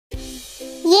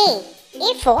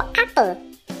A for apple.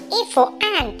 A for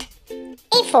ant.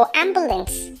 A for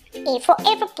ambulance. A for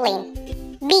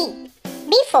aeroplane.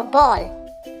 B for ball.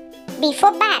 B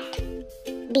for bat.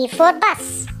 B for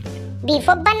bus. B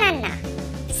for banana.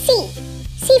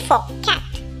 C for cat.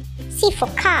 C for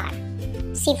car.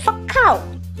 C for cow.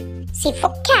 C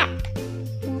for cap.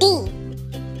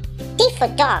 D for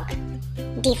dog.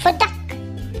 D for duck.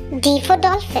 D for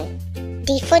dolphin.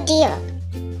 D for deer.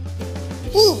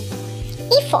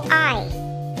 E for eye.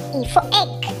 E for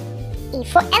egg. E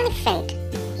for elephant.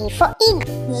 E for eagle.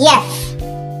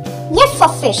 F for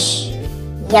fish.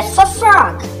 F for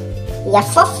frog.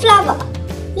 F for flower.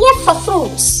 F for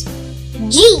fruits.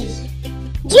 G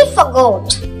for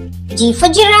goat. G for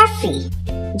giraffe.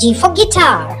 G for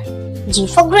guitar. G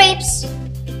for grapes.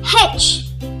 H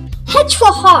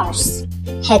for horse.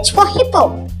 H for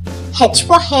hippo. H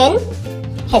for hen.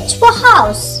 H for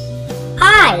house.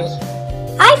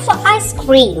 I for ice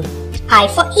cream. I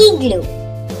for igloo.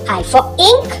 I for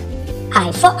ink.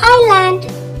 I for island.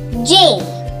 J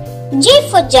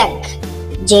for jug.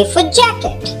 J for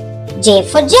jacket. J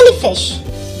for jellyfish.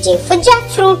 J for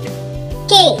jackfruit.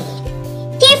 K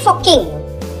for king.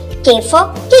 K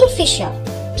for kingfisher.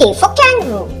 K for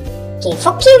kangaroo. K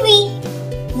for kiwi.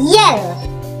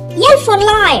 L for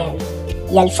lion.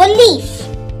 L for leaf.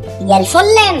 L for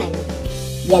lemon.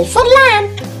 L for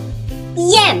lamp.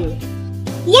 M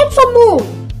for moon.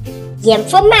 M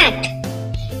for mat.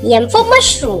 M for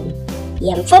mushroom.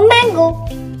 M for mango.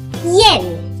 N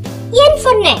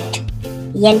for net.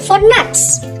 N for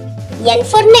nuts. N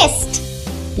for nest.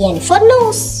 N for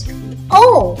nose.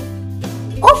 O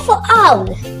for owl.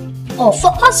 O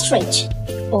for ostrich.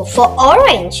 O for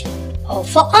orange. O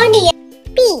for onion.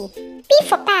 P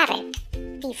for parrot.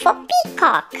 P for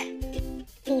peacock.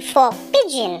 P for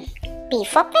pigeon. P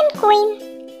for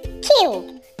penguin.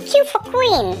 Q for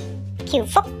queen. Q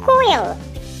for quail.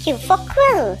 Q for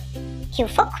quill. Q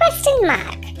for question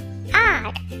mark.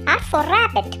 R for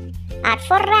rabbit. R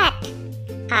for rat.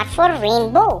 R for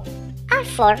rainbow. R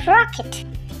for rocket.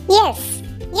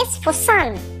 S for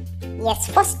sun. S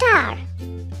for star.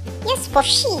 S for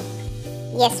sheep.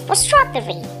 S for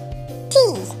strawberry.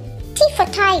 T for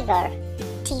tiger.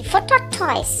 T for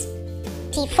tortoise.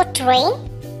 T for train.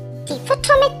 T for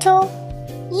tomato.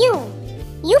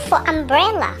 U for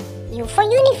umbrella. U for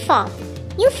uniform.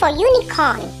 U for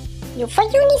unicorn. U for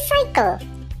unicycle.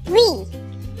 V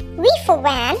for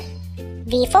van.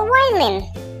 V for violin.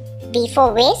 V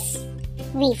for vase.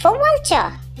 V for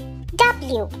vulture.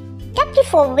 W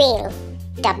for whale.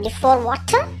 W for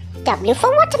water. W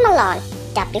for watermelon.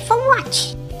 W for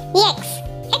watch.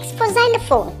 X for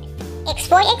xylophone. X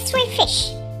for x-ray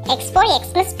fish. X for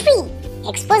Xmas tree.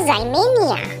 X for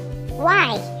Zymania.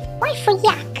 Y for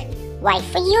yak. Y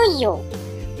for yo-yo.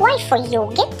 Y for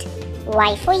yogurt.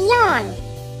 Y for yarn.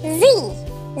 Z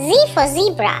for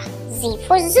zebra. Z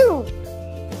for zoo.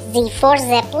 Z for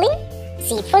zeppelin.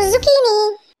 Z for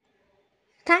zucchini.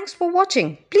 Thanks for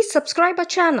watching. Please subscribe our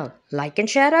channel, like and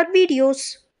share our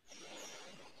videos.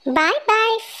 Bye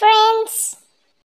bye friends.